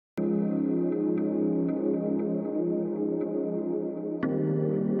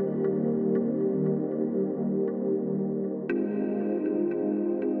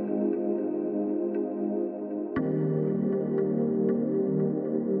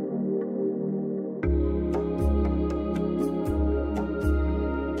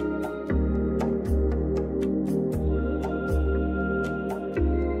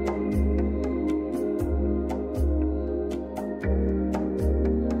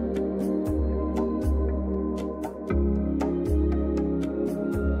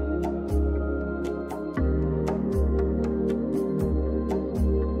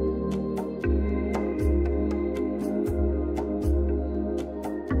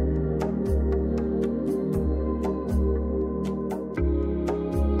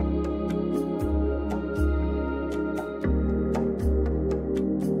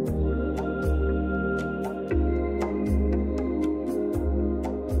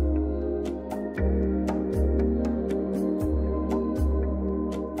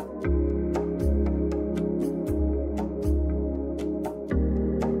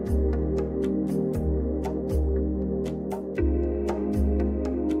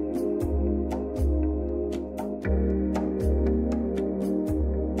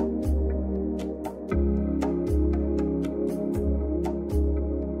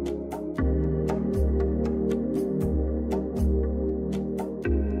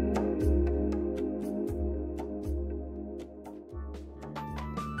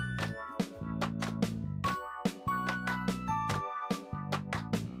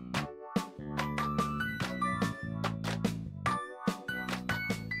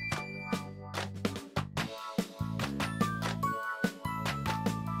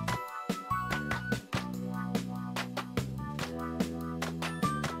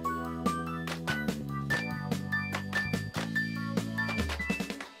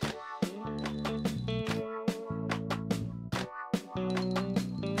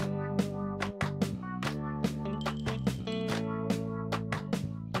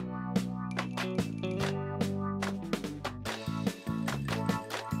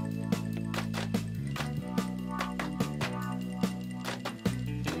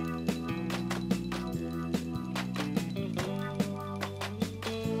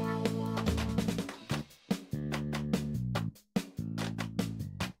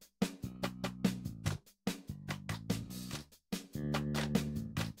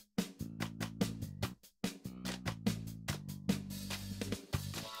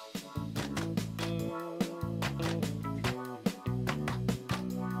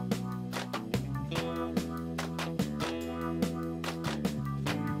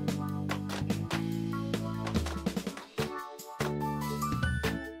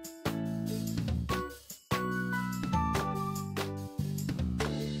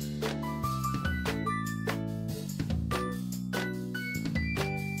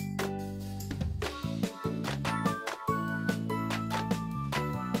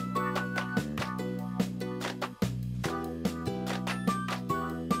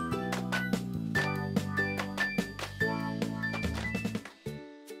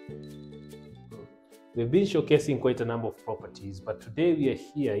We've been showcasing quite a number of properties, but today we are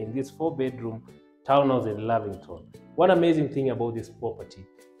here in this 4-bedroom townhouse in Lavington. One amazing thing about this property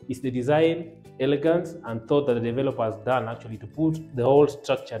is the design, elegance, and thought that the developer has done actually to put the whole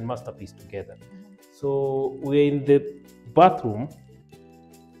structure and masterpiece together. So we're in the bathroom.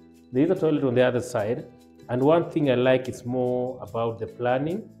 There is a toilet on the other side, and one thing I like is more about the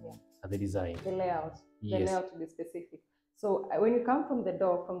planning and the design. The layout. Yes. The layout to be specific. So when you come from the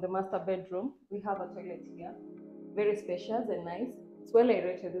door, from the master bedroom, we have a toilet here. Very spacious and nice. It's well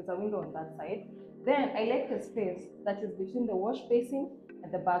aerated. There's a window on that side. Then I like the space that is between the wash basin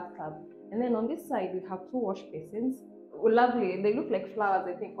and the bathtub. And then on this side, we have 2 wash basins. Lovely. They look like flowers,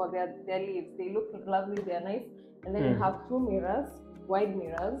 I think, or they're leaves. They look lovely. They're nice. And then you have 2 mirrors, wide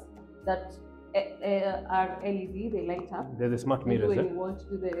mirrors that are LED. They light up. They're the smart mirrors. When you want to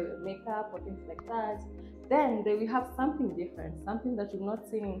do the makeup or things like that. Then we have something different, something that you've not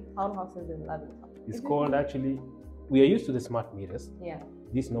seen in townhouses in Lavington. It's called actually, we are used to the smart mirrors. Yeah.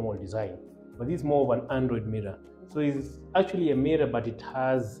 This normal design, but this is more of an Android mirror. So it's actually a mirror, but it's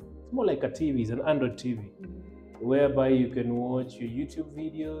more like a TV. It's an Android TV, whereby you can watch your YouTube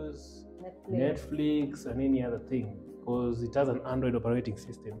videos, Netflix, and any other thing, because it has an Android operating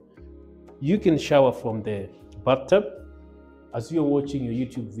system. You can shower from the bathtub. As you're watching your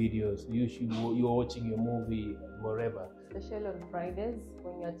YouTube videos, you're watching your movie, wherever. Especially on Fridays,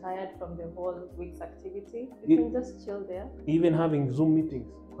 when you're tired from the whole week's activity, you can just chill there. Even having Zoom meetings.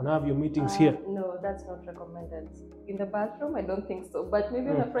 You can have your meetings here. No, that's not recommended. In the bathroom, I don't think so. But maybe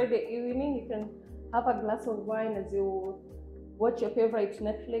on a Friday evening, you can have a glass of wine as you watch your favorite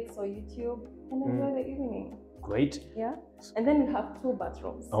Netflix or YouTube and enjoy the evening. Great. Yeah. And then we have 2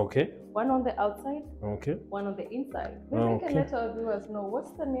 bathrooms. Okay. One on the outside, okay, one on the inside. Maybe I can let our viewers know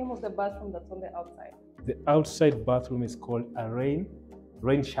what's the name of the bathroom that's on the outside. The outside bathroom is called a rain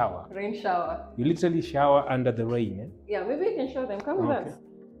shower. Rain shower. You literally shower under the rain. Eh? Yeah, maybe you can show them. Come with us.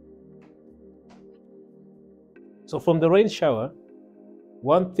 So from the rain shower,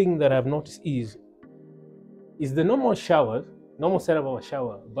 one thing that I've noticed is the normal shower, normal setup of a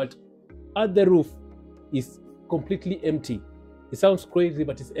shower, but at the roof is completely empty. It sounds crazy,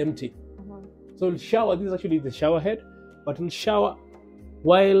 but it's empty. So it'll shower, this is actually the shower head, but it'll shower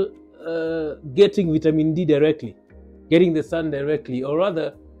while getting vitamin D directly, getting the sun directly, or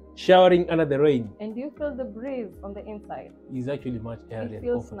rather showering under the rain. And do you feel the breeze on the inside? It's actually much airy. It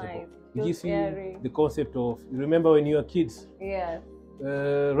feels nice. Did you see airy. The concept of, you remember when you were kids? Yes.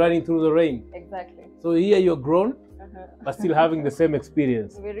 Running through the rain. Exactly. So here you're grown, but still having the same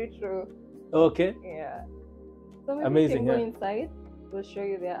experience. Very true. Okay. Yeah. So maybe amazing, we can go inside. We'll show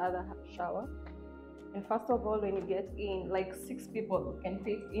you the other shower. And first of all, when you get in, like 6 people can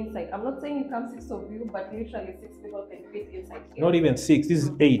fit inside. I'm not saying you come 6 of you, but literally 6 people can fit inside here. Not even 6. This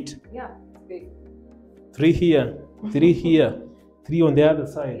is 8. Yeah, it's big. 3 here, 3 here, 3 on the other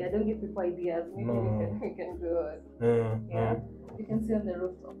side. Yeah, don't give people ideas. Maybe we can do it. Yeah. You can see on the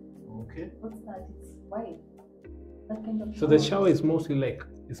rooftop. Okay. What's that? It's wide. That kind of shower. So the shower is mostly like,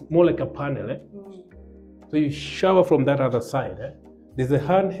 it's more like a panel. Eh? So you shower from that other side. Eh? There's a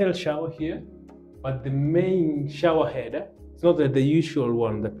handheld shower here, but the main shower head, it's not the usual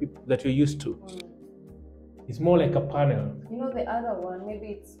one that you're used to. It's more like a panel. You know, the other one, maybe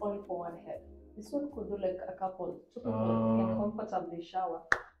it's only for one head. This one could do like a couple, 2 people can comfortably shower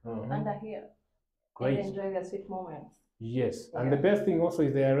under here. Great. And enjoy their sweet moments. Yes, and the best thing also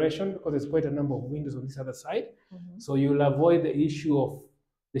is the aeration, because there's quite a number of windows on this other side. So you'll avoid the issue of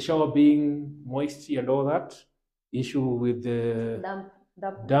the shower being moisty and all that issue with the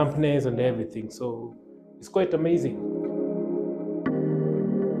dampness and everything. So it's quite amazing.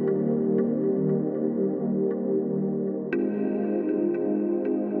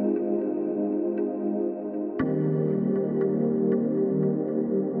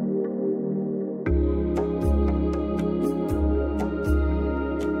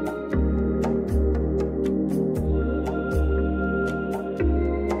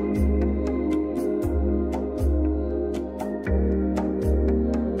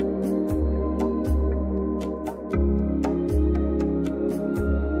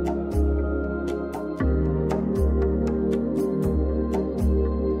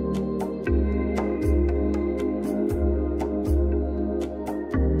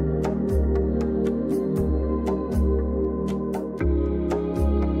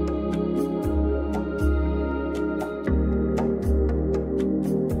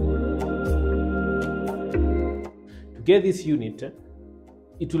 To get this unit,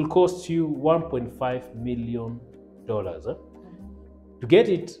 it will cost you $1.5 million. To get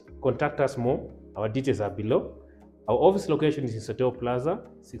it, contact us more. Our details are below. Our office location is in Senteu Plaza,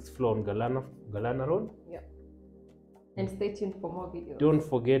 6th floor on Galana Road. Yeah. And stay tuned for more videos. Don't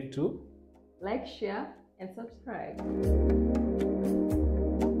forget to like, share, and subscribe.